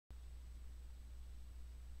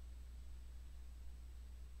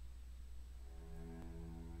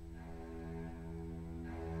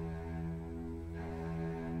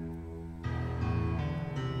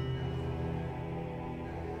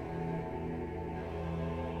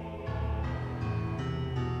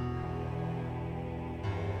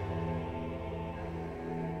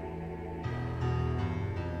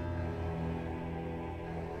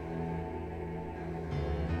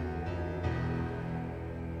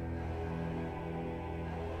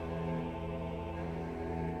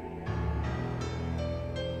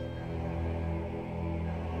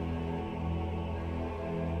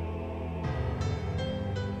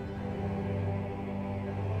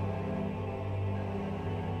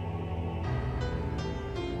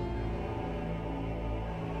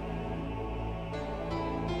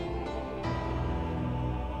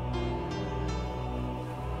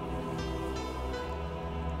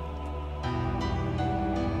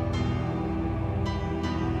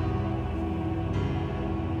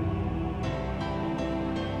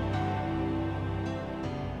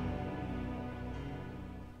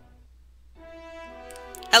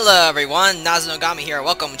Hello everyone, NazoNougami here.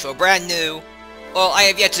 Welcome to a brand new... Well, I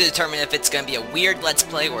have yet to determine if it's going to be a weird Let's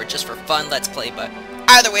Play or just for fun Let's Play, but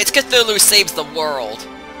either way, it's Cthulhu Saves the World.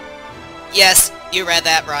 Yes, you read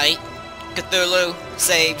that right. Cthulhu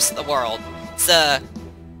Saves the World. It's a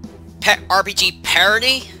RPG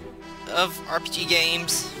parody of RPG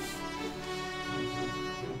games.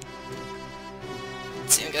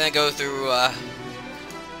 Let's see, I'm going to go through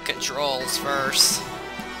controls first.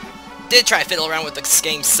 Did try to fiddle around with the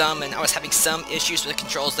game some, and I was having some issues with the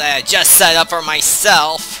controls that I just set up for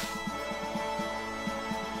myself.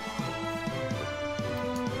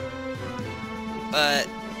 But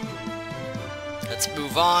let's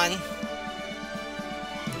move on.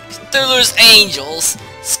 Cthulhu's Angels,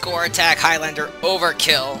 score attack, Highlander,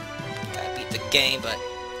 overkill. Gotta beat the game, but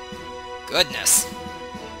goodness.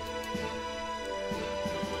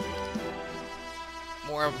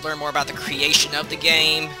 Learn more about the creation of the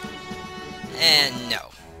game. And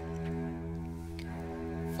no.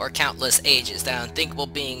 For countless ages, that unthinkable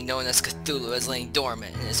being known as Cthulhu has lain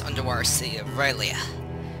dormant in his underwater city of Rylea.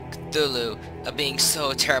 Cthulhu, a being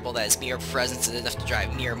so terrible that his mere presence is enough to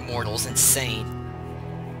drive mere mortals insane.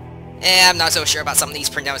 I'm not so sure about some of these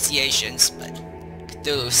pronunciations, but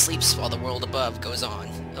Cthulhu sleeps while the world above goes on,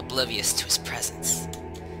 oblivious to his presence.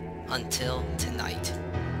 Until tonight.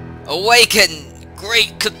 Awaken,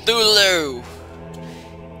 great Cthulhu!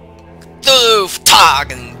 Cthulhu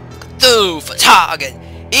Fatagan! Cthulhu Fatagan!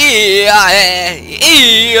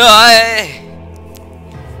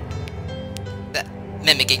 That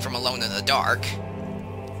mimicking from Alone in the Dark.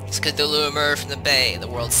 As Cthulhu emerged from the bay, the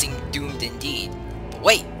world seemed doomed indeed. But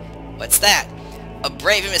wait! What's that? A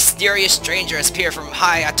brave and mysterious stranger has appeared from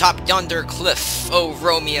high atop yonder cliff. Oh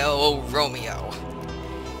Romeo, oh Romeo.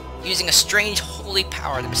 Using a strange holy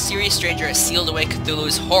power, the mysterious stranger has sealed away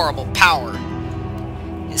Cthulhu's horrible power.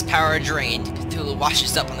 His power drained, Cthulhu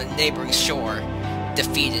washes up on the neighboring shore,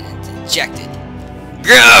 defeated and dejected.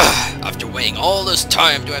 Gah! After waiting all this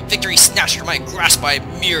time to have victory snatched from my grasp by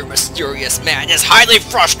a mere mysterious man is highly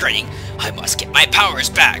frustrating. I must get my powers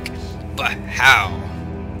back. But how?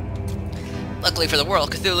 Luckily for the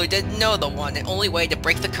world, Cthulhu didn't know the one and only way to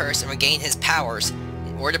break the curse and regain his powers.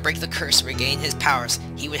 In order to break the curse and regain his powers,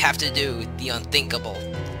 he would have to do the unthinkable.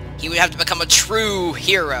 He would have to become a true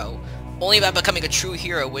hero. Only by becoming a true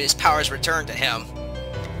hero would his powers return to him.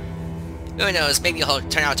 Who knows, maybe he'll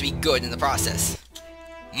turn out to be good in the process.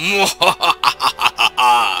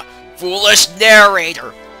 Foolish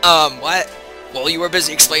narrator! What? While you were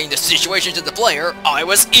busy explaining the situation to the player, I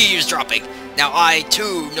was eavesdropping. Now I,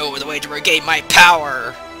 too, know the way to regain my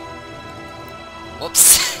power.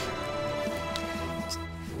 Whoops.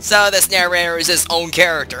 So this narrator is his own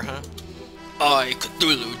character, huh? I,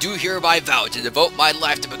 Cthulhu, do hereby vow to devote my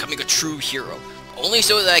life to becoming a true hero, only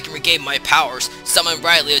so that I can regain my powers, summon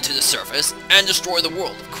Rylea to the surface, and destroy the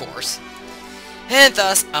world, of course. And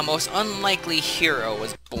thus, a most unlikely hero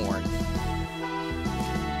was born.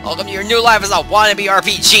 Welcome to your new life as a wannabe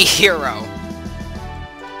RPG hero!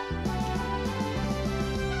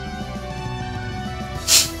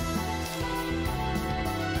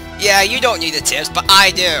 Yeah, you don't need the tips, but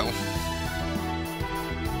I do.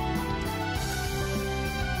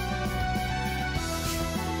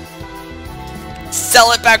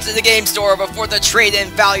 Sell it back to the game store before the trade-in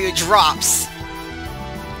value drops.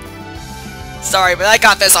 Sorry, but I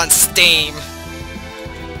got this on Steam.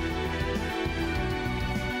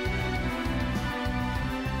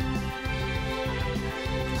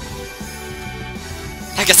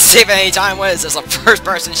 I can save at any time. What is this, a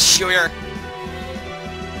first-person shooter?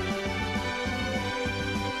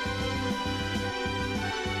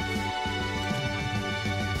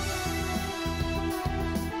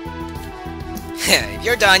 If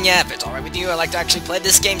you're done yet, if it's alright with you, I'd like to actually play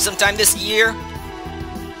this game sometime this year.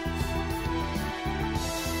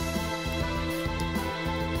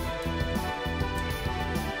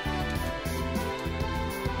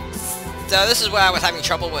 So this is what I was having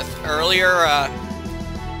trouble with earlier.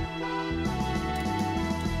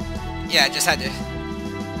 Yeah, I just had to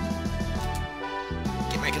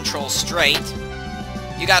get my controls straight.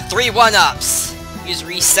 You got 3 1-ups. Use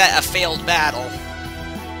reset a failed battle.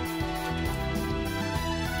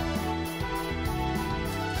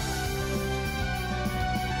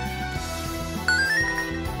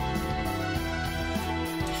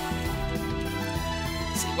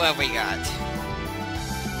 What have we got?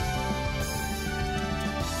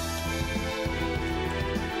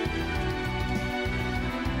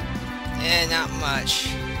 Not much.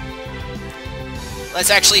 Let's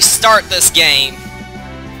actually start this game.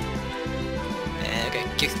 And okay,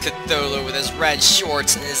 kick Cthulhu with his red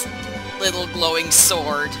shorts and his little glowing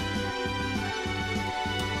sword.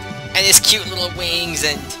 and his cute little wings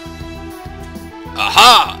and...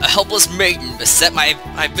 Aha! A helpless maiden beset my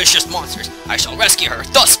vicious monsters. I shall rescue her,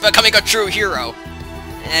 thus becoming a true hero.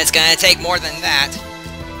 And it's gonna take more than that.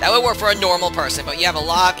 That would work for a normal person, but you have a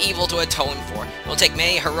lot of evil to atone for. It'll take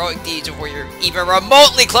many heroic deeds before you're even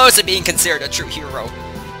remotely close to being considered a true hero.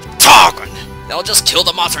 Targon! They'll just kill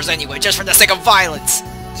the monsters anyway, just for the sake of violence.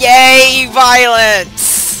 Yay,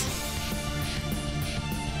 violence!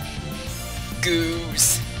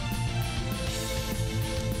 Goose.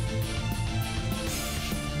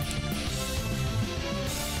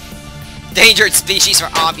 Endangered species for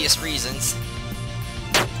obvious reasons.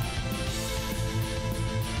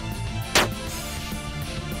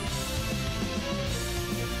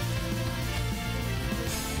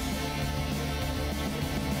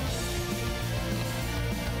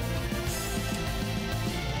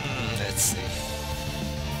 Let's see.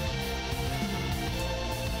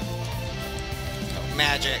 Oh,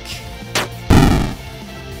 magic.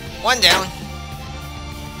 One down.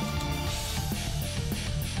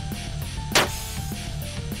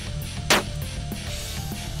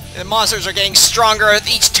 The monsters are getting stronger with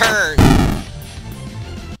each turn.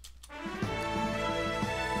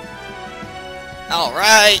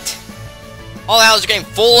 Alright. All the owls are getting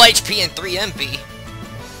full HP and 3 MP.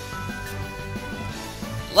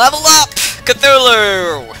 Level up!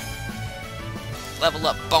 Cthulhu! Level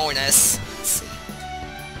up bonus. Let's see.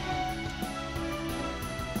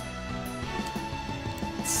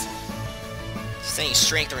 Insane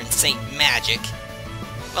strength or insane magic.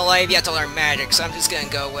 Well, I've yet to learn magic, so I'm just gonna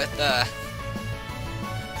go with,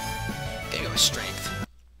 strength.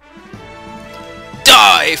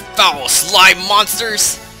 Die, foul slime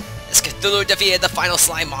monsters! As Cthulhu defeated the final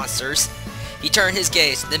slime monsters, he turned his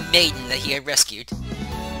gaze to the maiden that he had rescued.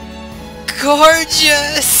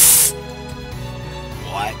 Gorgeous!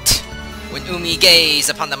 What? When Umi gazed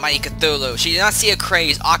upon the mighty Cthulhu, she did not see a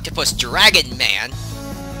crazed octopus dragon man.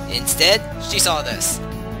 Instead, she saw this.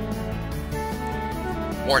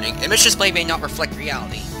 Warning, image display may not reflect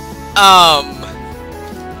reality.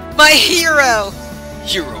 My hero!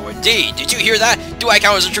 Hero indeed, did you hear that? Do I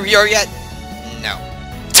count as a true hero yet? No.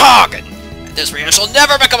 Targon! At this rate I shall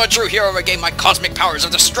never become a true hero and regain my cosmic powers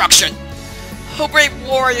of destruction! Oh brave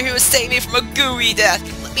warrior who has saved me from a gooey death,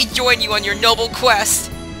 let me join you on your noble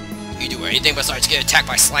quest! You do anything besides get attacked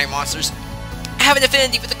by slime monsters? I have an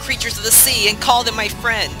affinity with the creatures of the sea and call them my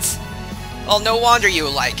friends. Well, no wonder you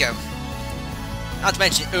like him. Not to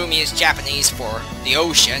mention Umi is Japanese for the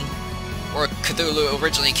ocean, where Cthulhu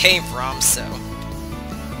originally came from, so...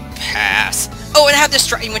 Pass. Oh, and I have this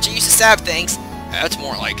string which I used to stab things. That's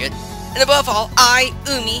more like it. And above all, I,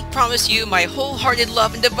 Umi, promise you my wholehearted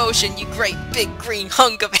love and devotion, you great big green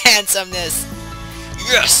hunk of handsomeness.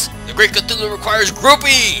 Yes! The great Cthulhu requires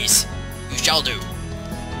groupies! You shall do.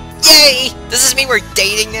 Yay! Does this mean we're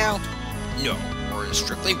dating now? No, we're in a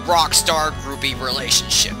strictly rockstar groupie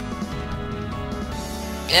relationship.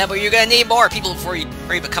 Yeah, but you're gonna need more people before you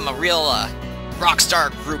become a real,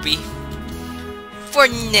 rockstar groupie. For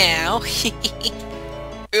now,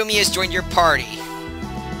 Umi has joined your party.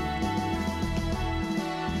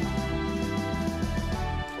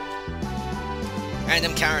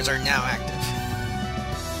 Random counters are now active.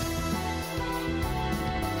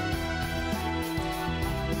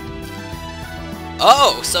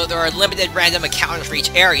 Oh, so there are limited random encounters for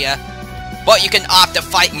each area, but you can opt to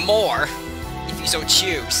fight more, if you so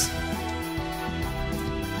choose.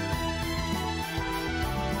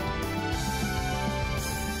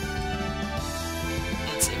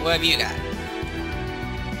 Let's see, what have you got?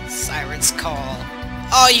 Siren's Call.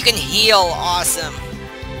 Oh, you can heal! Awesome!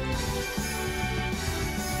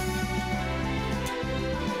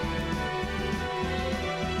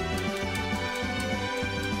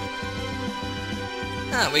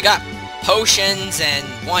 We got potions and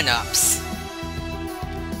 1-ups.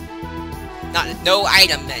 No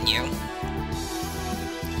item menu.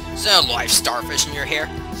 Is there a live starfish in your hair?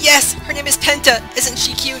 Yes, her name is Penta. Isn't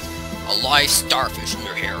she cute? A live starfish in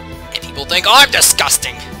your hair, and people think I'm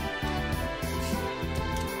disgusting.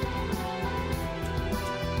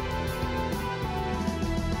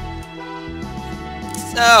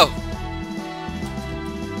 So,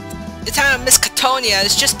 the town of Miskatonia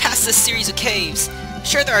is just past this series of caves.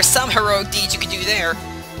 Sure, there are some heroic deeds you can do there.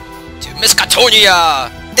 To Miskatonia!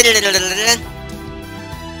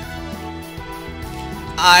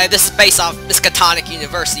 This is based off Miskatonic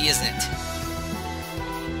University, isn't it?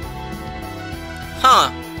 Huh.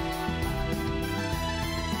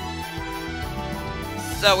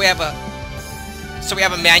 So we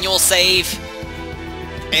have a manual save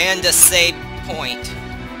and a save point.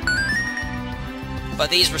 But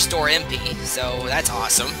these restore MP, so that's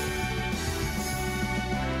awesome.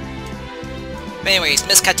 But anyways,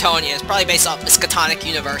 Miskatonia is probably based off Miskatonic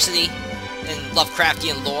University in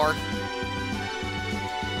Lovecraftian lore.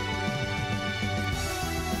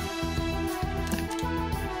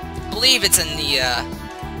 I believe it's in the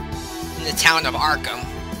town of Arkham.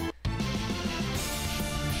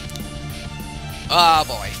 Oh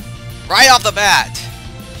boy. Right off the bat,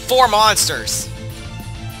 4 monsters.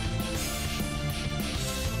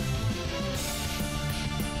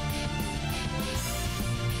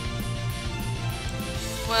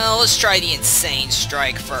 Well, let's try the Insane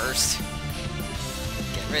Strike first.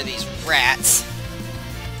 Get rid of these rats.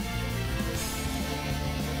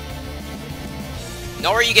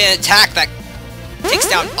 Know where you get an attack that takes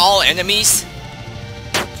down all enemies?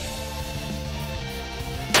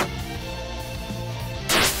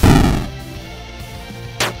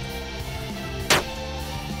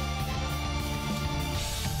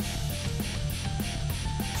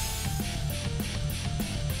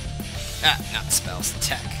 Ah, not spells,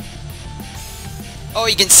 tech. Oh,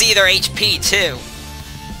 you can see their HP too.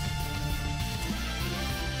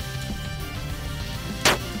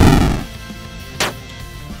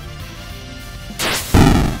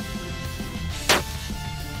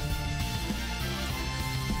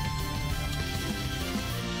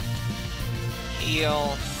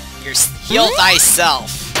 Heal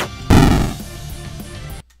thyself.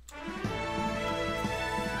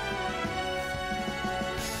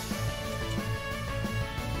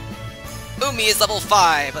 Umi is level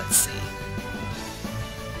 5, let's see.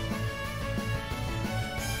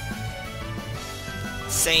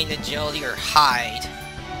 Insane agility or hide.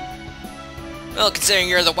 Well, considering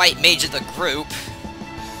you're the white mage of the group,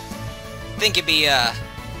 I think it'd be,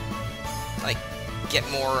 like, get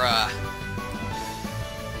more,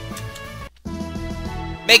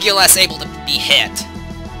 make you less able to be hit.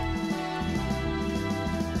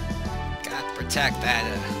 Gotta protect that,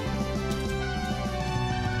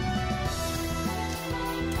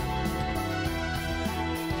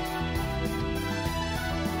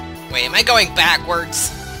 Wait, am I going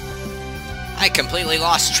backwards? I completely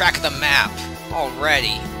lost track of the map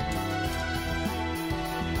already.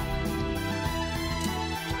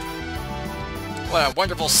 What a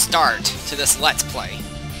wonderful start to this Let's Play.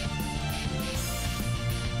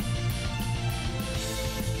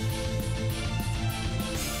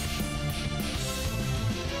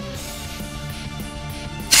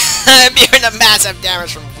 I'm hearing a massive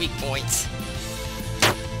damage from weak points.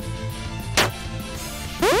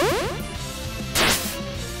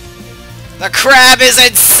 The crab is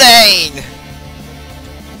insane!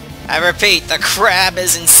 I repeat, the crab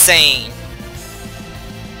is insane.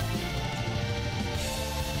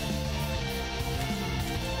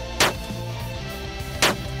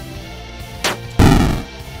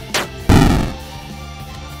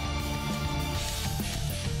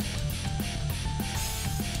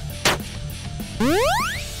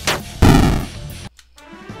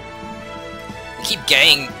 Keep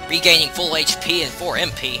regaining full HP and 4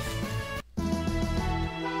 MP.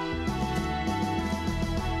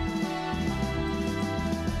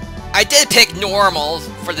 I did pick normal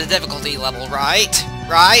for the difficulty level, right?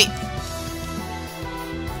 Right?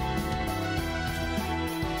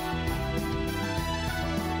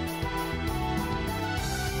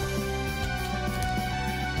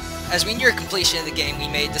 As we near completion of the game, we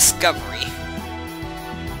made a discovery.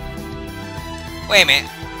 Wait a minute.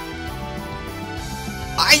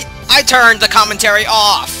 I turned the commentary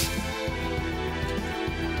off!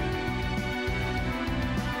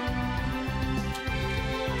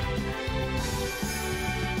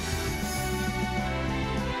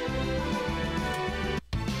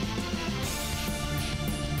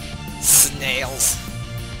 Snails.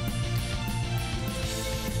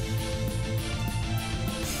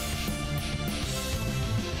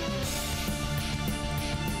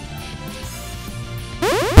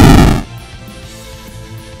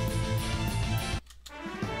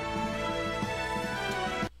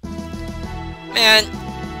 Man.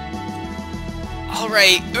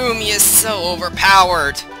 Alright, Umi is so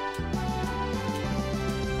overpowered.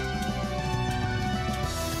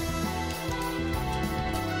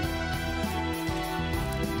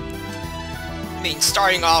 I mean,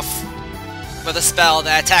 starting off with a spell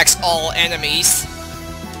that attacks all enemies.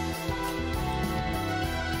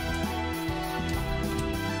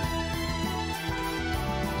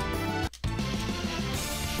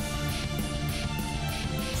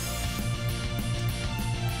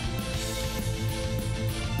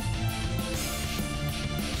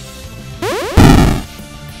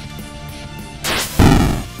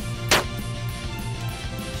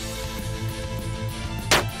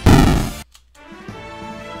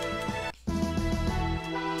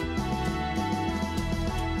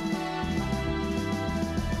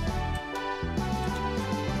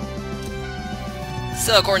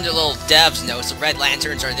 So according to the little devs notes, the red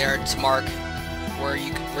lanterns are there to mark where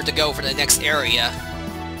to go for the next area.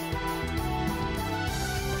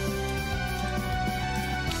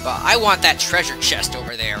 But I want that treasure chest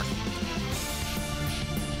over there.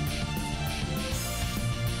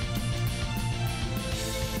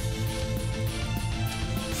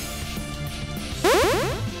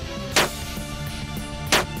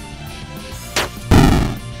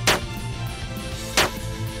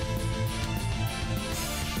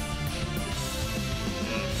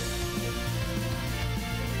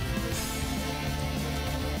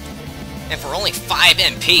 And for only 5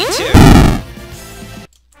 MP, too.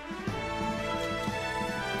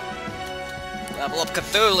 Level up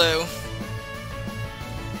Cthulhu.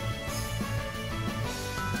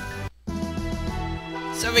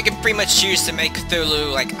 So we can pretty much choose to make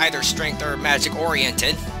Cthulhu, like, either strength or magic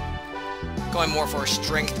oriented. Going more for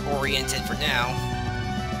strength oriented for now.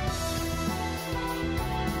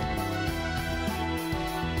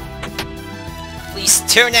 Fleece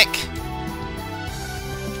tunic!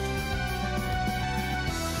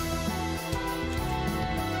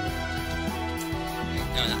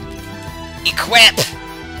 Equip!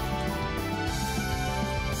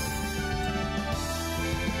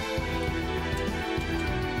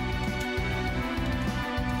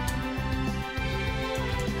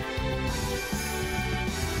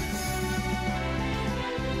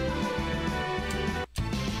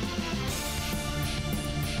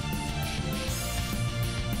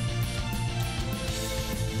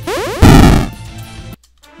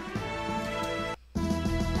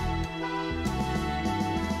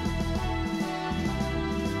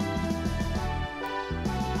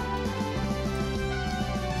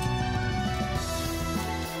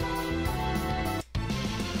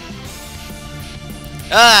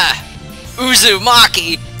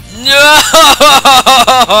 Uzumaki! No!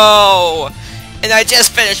 And I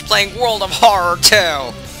just finished playing World of Horror 2!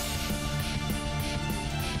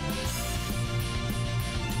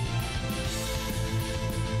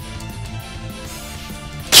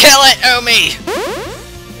 Kill it, Omi!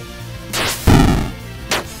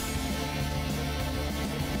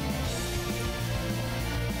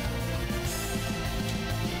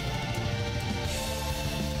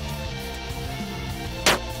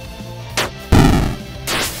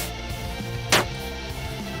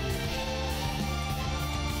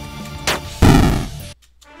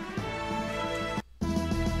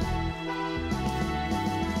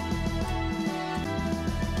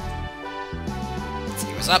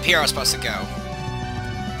 It was up here I was supposed to go.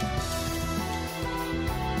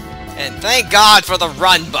 And thank God for the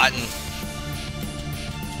run button.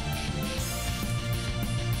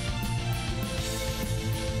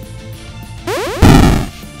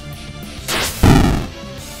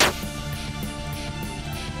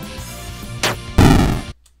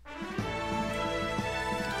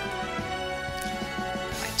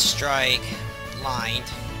 Light strike, blind.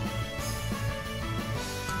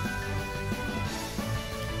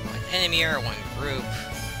 Enemy or one group.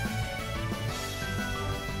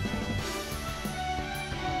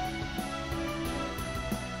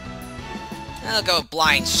 I'll go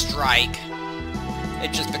blind strike.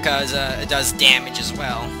 It's just because it does damage as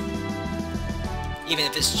well. Even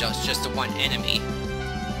if it's just the one enemy.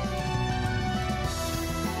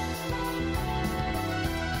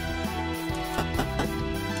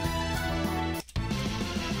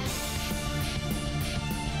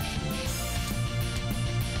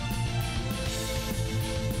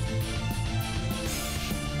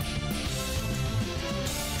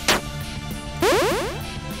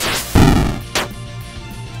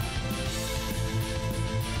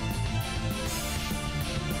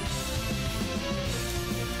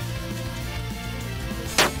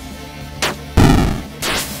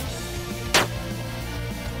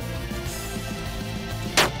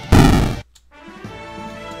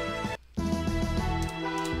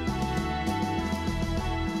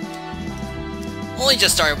 Only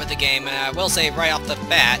just started with the game, and I will say right off the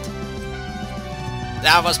bat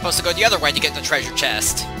that I was supposed to go the other way to get the treasure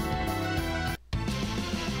chest.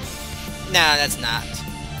 Nah, that's not.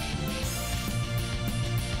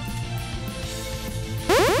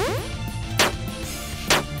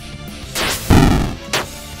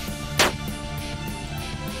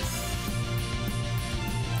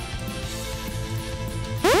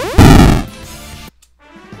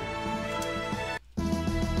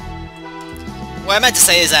 What I meant to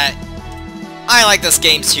say is that I like this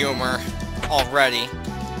game's humor already.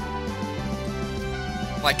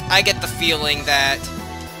 Like, I get the feeling that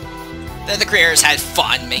the creators had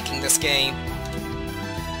fun making this game.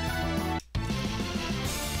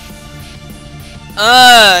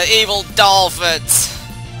 Evil dolphins!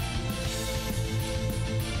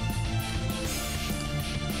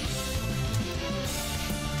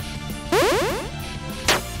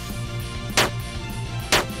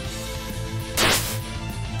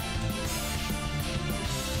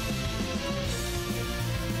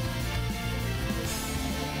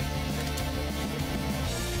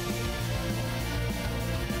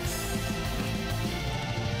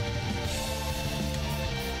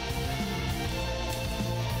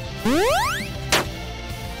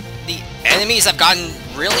 enemies have gotten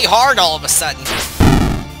really hard all of a sudden.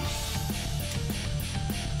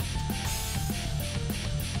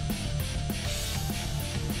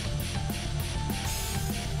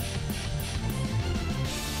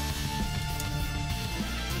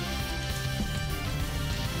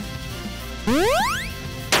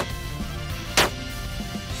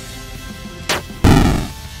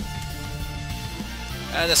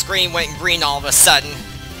 The screen went green all of a sudden.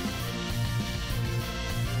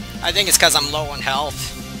 I think it's because I'm low on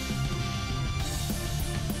health.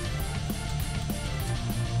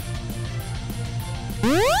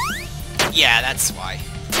 Yeah, that's why.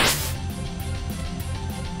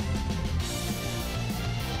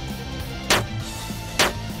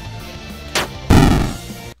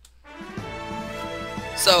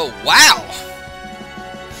 So, wow!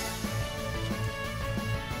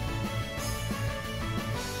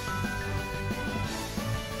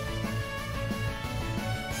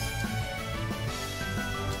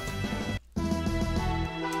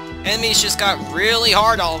 Enemies just got really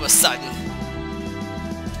hard all of a sudden.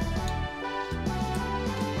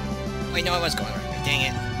 Wait, no, I was going right. Dang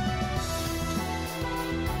it.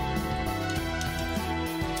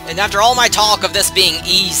 And after all my talk of this being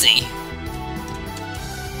easy...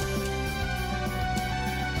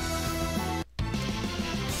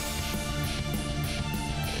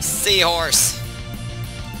 Seahorse.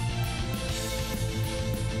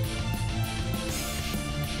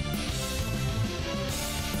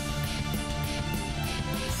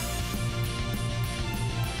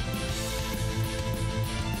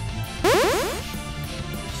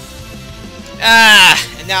 Ah!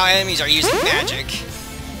 And now enemies are using magic.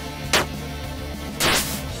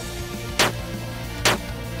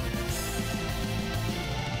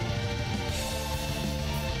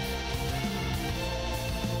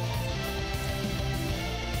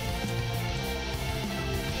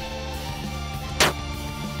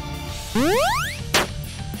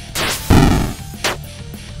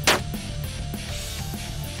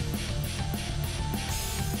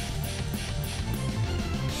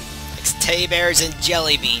 Teddy bears and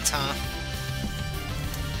jelly beans, huh?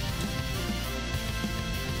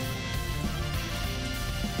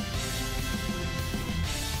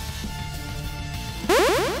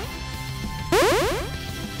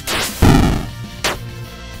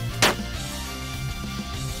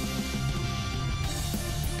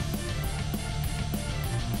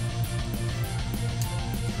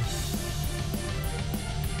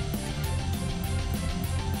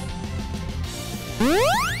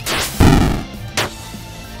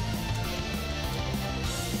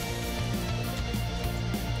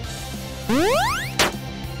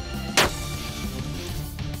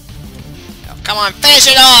 Come on, finish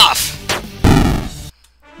it off!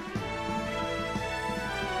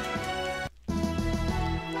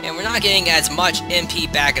 And we're not getting as much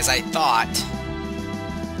MP back as I thought.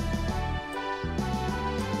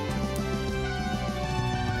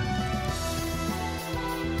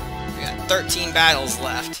 We got 13 battles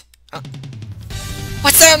left. Huh?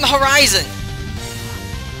 What's that on the horizon?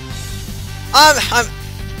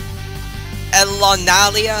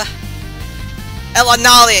 Elanalia,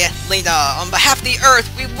 on behalf of the Earth,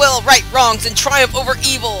 we will right wrongs and triumph over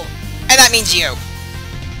evil! And that means you!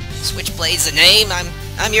 Switchblade's the name.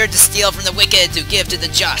 I'm here to steal from the wicked to give to the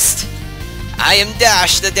just. I am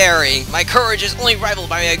Dash the Daring. My courage is only rivaled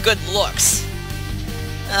by my good looks.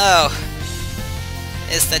 Oh.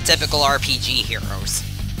 It's the typical RPG heroes.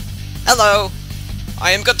 Hello!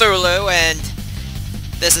 I am Cthulhu, and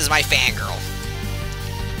this is my fangirl.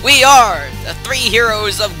 We are the three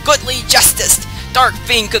heroes of goodly justice! Dark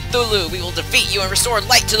Fiend Cthulhu, we will defeat you and restore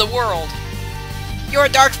light to the world! You're a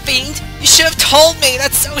Dark Fiend? You should have told me!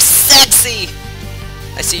 That's so sexy!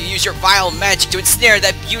 I see you use your vile magic to ensnare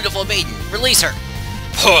that beautiful maiden. Release her!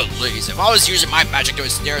 Please, if I was using my magic to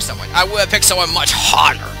ensnare someone, I would have picked someone much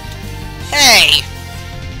hotter. Hey!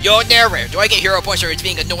 Yo, narrator, do I get hero points for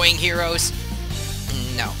being annoying heroes?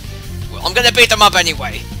 No. Well, I'm gonna beat them up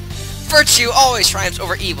anyway. Virtue always triumphs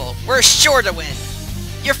over evil. We're sure to win.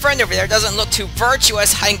 Your friend over there doesn't look too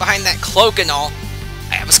virtuous hiding behind that cloak and all.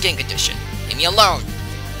 I have a skin condition. Leave me alone.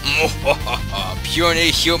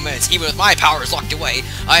 Puny humans, even with my powers locked away,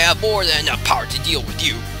 I have more than enough power to deal with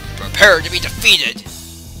you. Prepare to be defeated.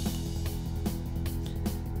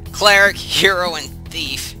 Cleric, hero, and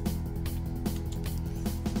thief.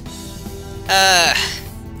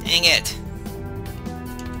 Dang it.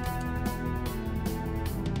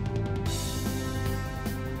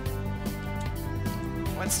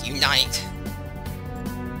 Let's unite.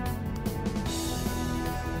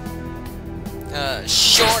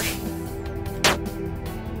 Short.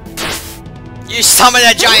 You summon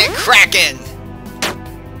a giant kraken!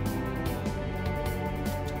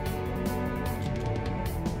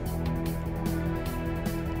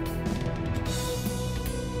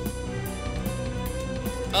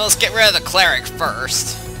 Well, let's get rid of the cleric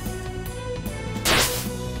first.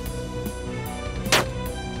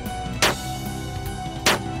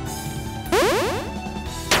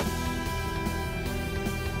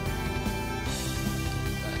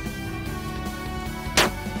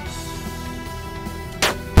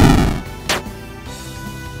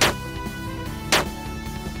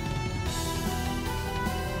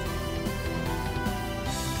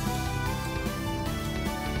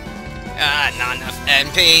 Not enough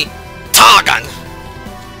NP. Targon!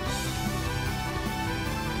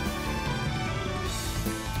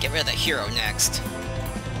 Get rid of the hero next.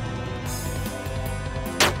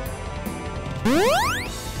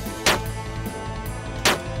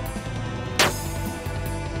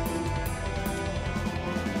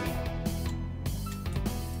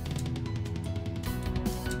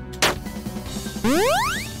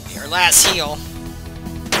 Your last heal.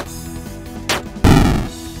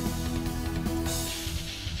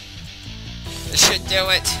 This should do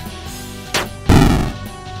it.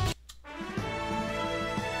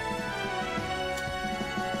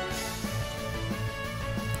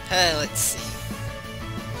 Let's see.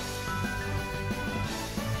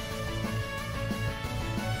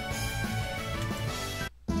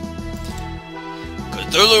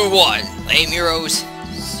 Cthulhu 1, lame heroes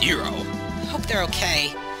 0. Hope they're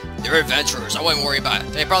okay. They're adventurers, I wouldn't worry about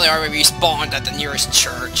it. They probably already respawned at the nearest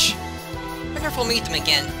church. Wonder if we'll meet them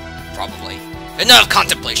again. Probably. Enough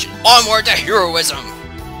contemplation! Onward to heroism!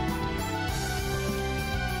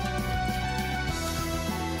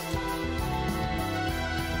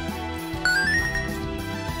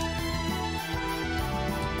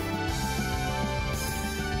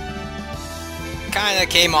 Kinda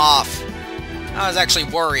came off. I was actually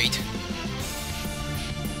worried.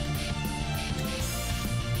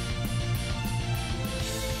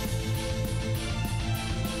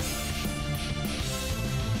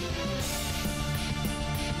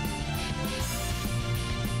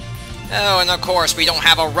 Oh, and of course, we don't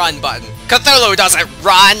have a run button. Cthulhu doesn't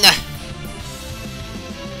run!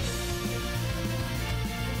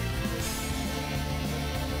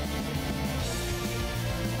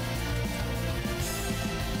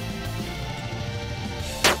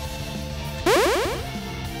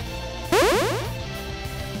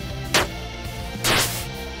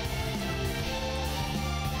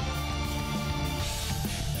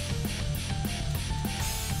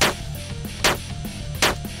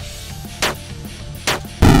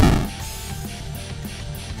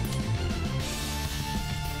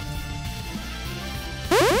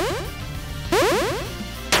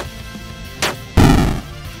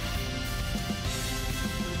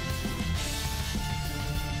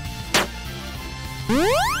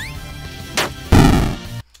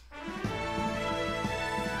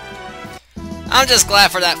 I'm just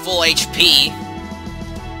glad for that full HP.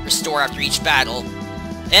 Restore after each battle.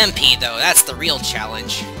 MP though, that's the real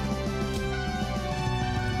challenge.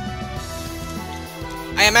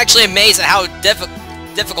 I am actually amazed at how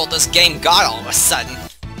difficult this game got all of a sudden.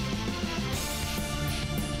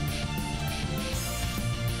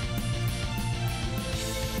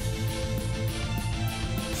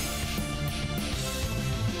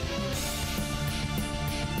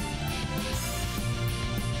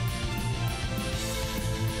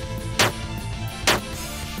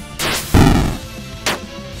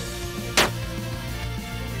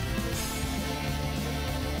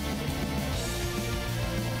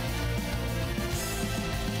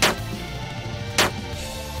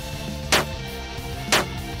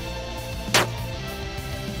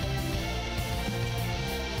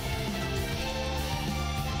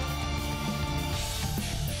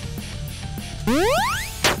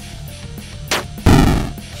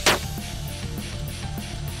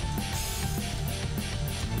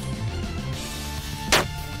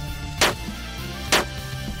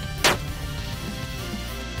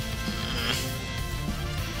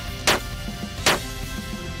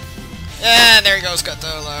 Yeah, there goes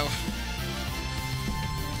Cthulhu.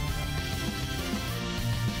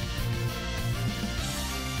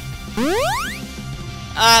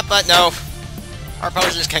 But no. Our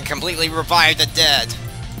potions can completely revive the dead.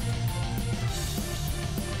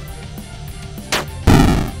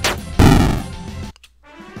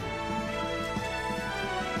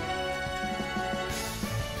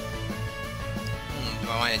 Do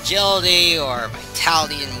I want agility or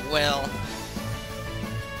vitality and will?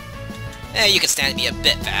 You could stand to be a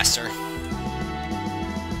bit faster.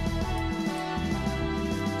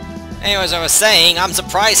 Anyways, I was saying, I'm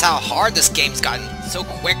surprised how hard this game's gotten so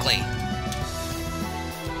quickly.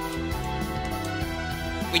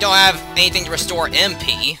 We don't have anything to restore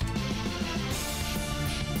MP.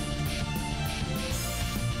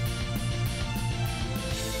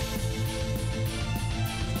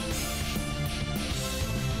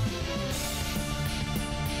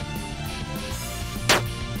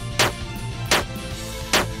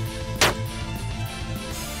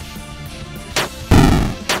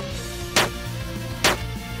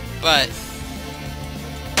 But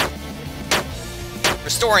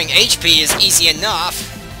restoring HP is easy enough.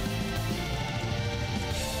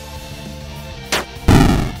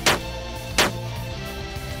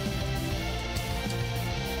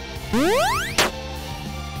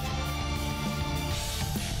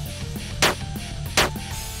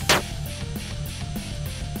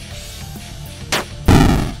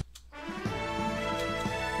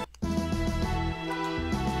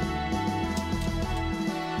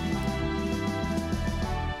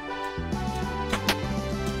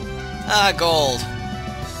 Ah, gold.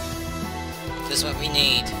 Just what we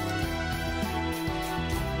need.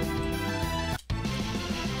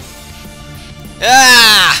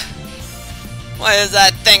 Ah! What is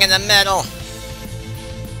that thing in the middle?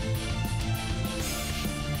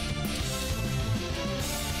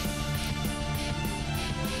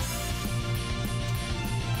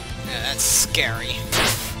 Yeah, that's scary.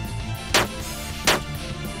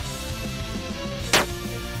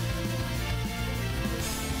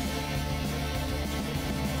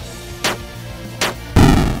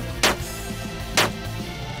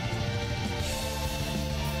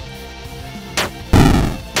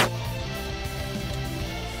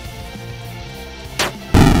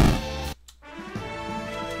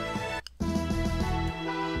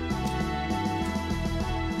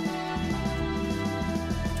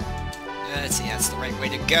 Let's see, that's the right way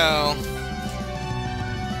to go.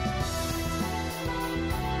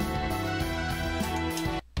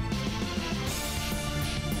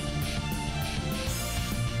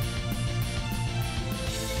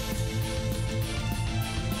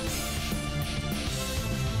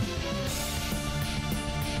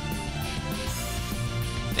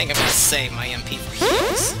 I think I'm gonna save my MP for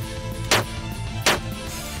heals.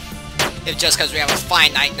 If just because we have a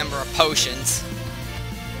finite number of potions.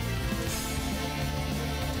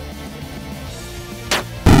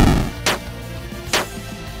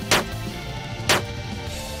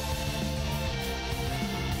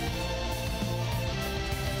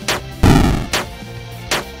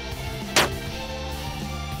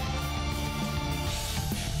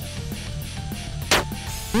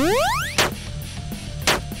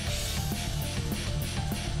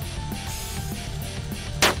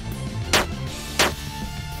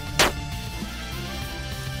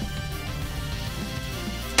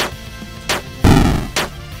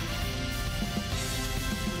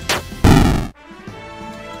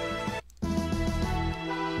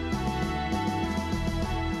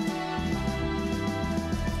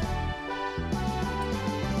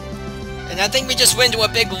 And I think we just went into a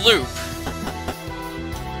big loop.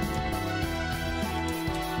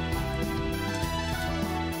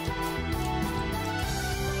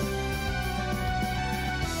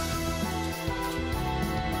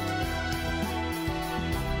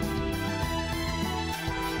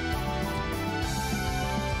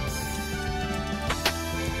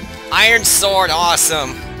 Iron Sword,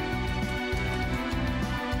 awesome.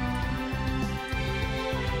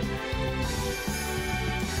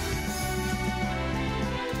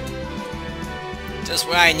 Just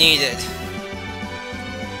what I needed.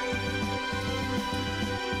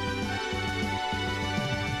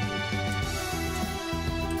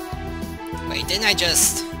 Wait, didn't I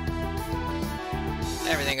just...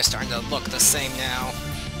 Everything is starting to look the same now.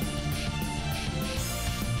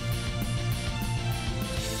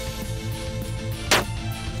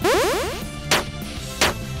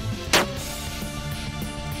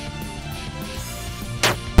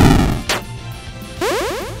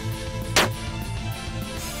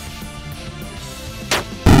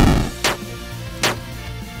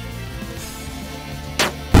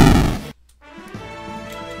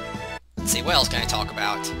 Let's see, what else can I talk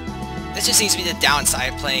about? This just seems to be the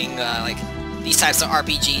downside of playing, like, these types of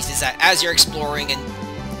RPGs, is that as you're exploring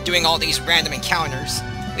and doing all these random encounters,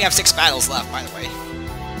 we have 6 battles left, by the way,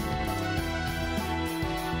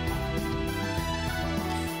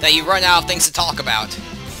 that you run out of things to talk about,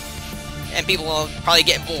 and people will probably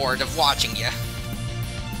get bored of watching you.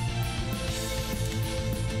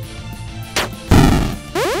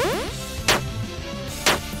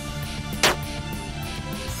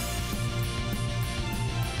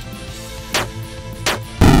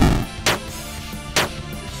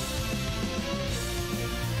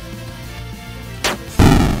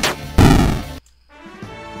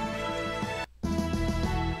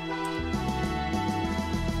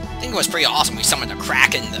 think it was pretty awesome we summoned a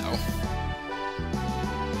Kraken, though.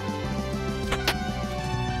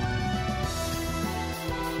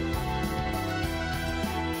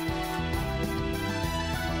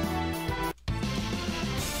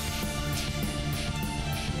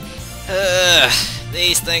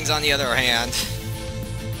 These things on the other hand.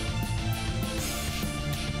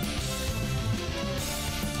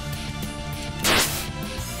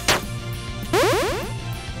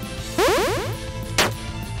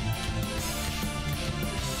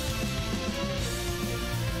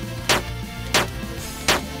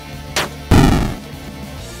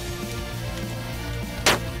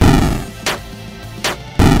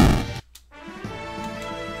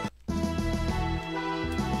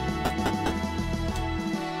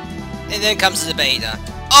 And then comes the beta.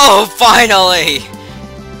 Oh, finally!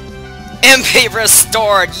 MP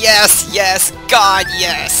restored! Yes, yes, God,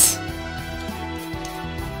 yes!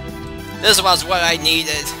 This was what I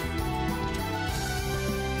needed.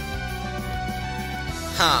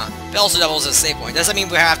 Huh. But also doubles a save point. Does that mean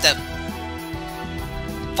we have to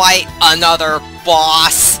fight another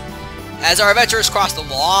boss? As our adventurers cross the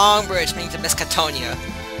long bridge leading to Miskatonia.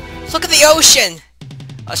 Look at the ocean!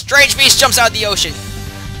 A strange beast jumps out of the ocean,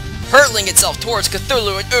 hurtling itself towards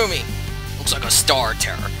Cthulhu and Umi. Looks like a star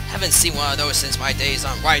terror. Haven't seen one of those since my days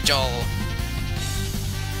on Rigel.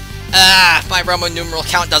 Ah, my Roman numeral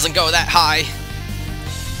count doesn't go that high.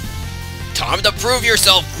 Time to prove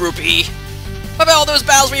yourself, groupie. What about all those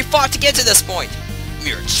battles we fought to get to this point?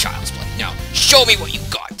 Mere child's play. Now, show me what you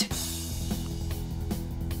got.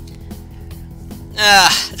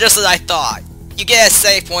 Ah, just as I thought. You get a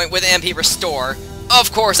save point with MP Restore.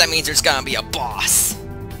 Of course that means there's gonna be a boss.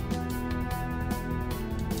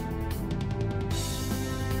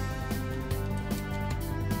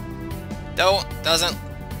 Though, doesn't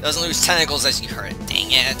lose tentacles as you heard. Dang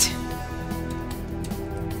it.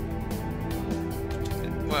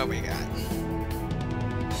 What we got?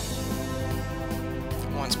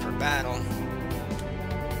 Once per battle.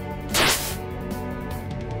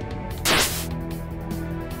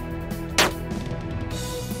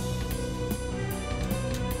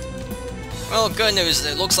 Well, good news,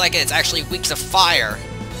 it looks like it's actually weak to fire.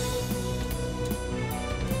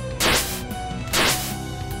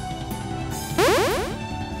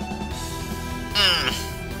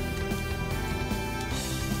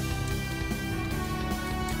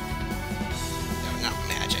 No, not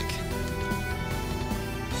magic.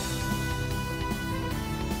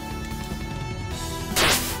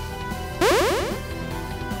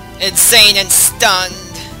 Insane and stunned.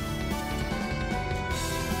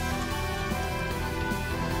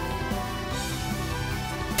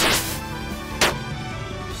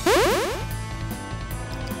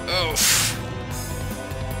 Oof.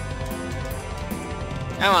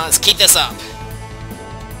 Come on, let's keep this up.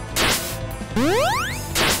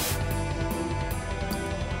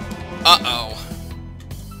 Uh-oh.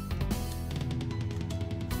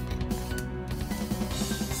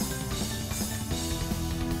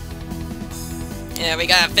 Yeah, we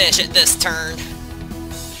gotta finish it this turn.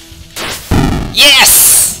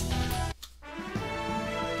 Yes!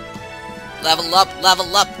 Level up,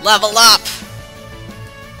 level up, level up!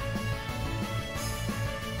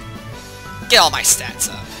 Get all my stats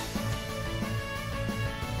up.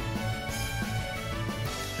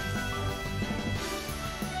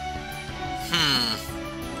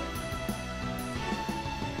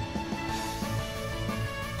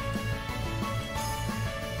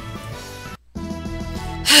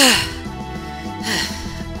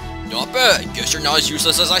 Not bad. Guess you're not as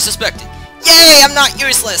useless as I suspected. Yay! I'm not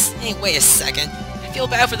useless! Hey, wait a second. I feel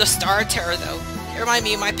bad for the Star Terror, though. They remind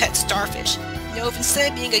me of my pet starfish. You know, if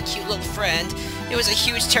instead of being a cute little friend, it was a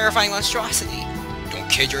huge, terrifying monstrosity. Don't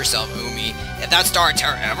kid yourself, Umi. If that Star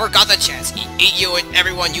Terror ever got the chance, he'd eat you and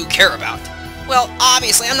everyone you care about. Well,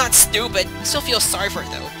 obviously, I'm not stupid. I still feel sorry for it,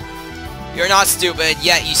 though. You're not stupid,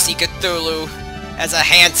 yet you see Cthulhu as a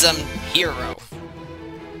handsome hero.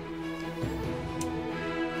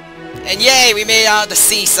 And yay, we made it out of the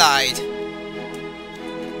seaside.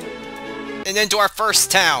 And into our first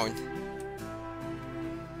town.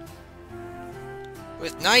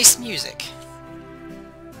 With nice music.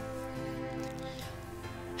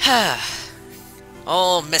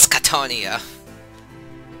 Oh, Miskatonia.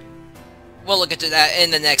 We'll look into that in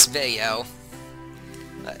the next video.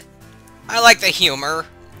 I like the humor.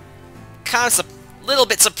 Kind of a little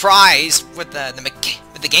bit surprised with the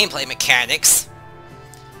gameplay mechanics.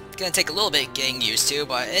 It's gonna take a little bit getting used to,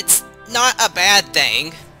 but it's not a bad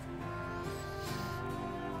thing.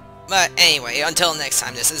 But anyway, until next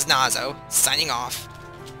time, this is Nazo, signing off.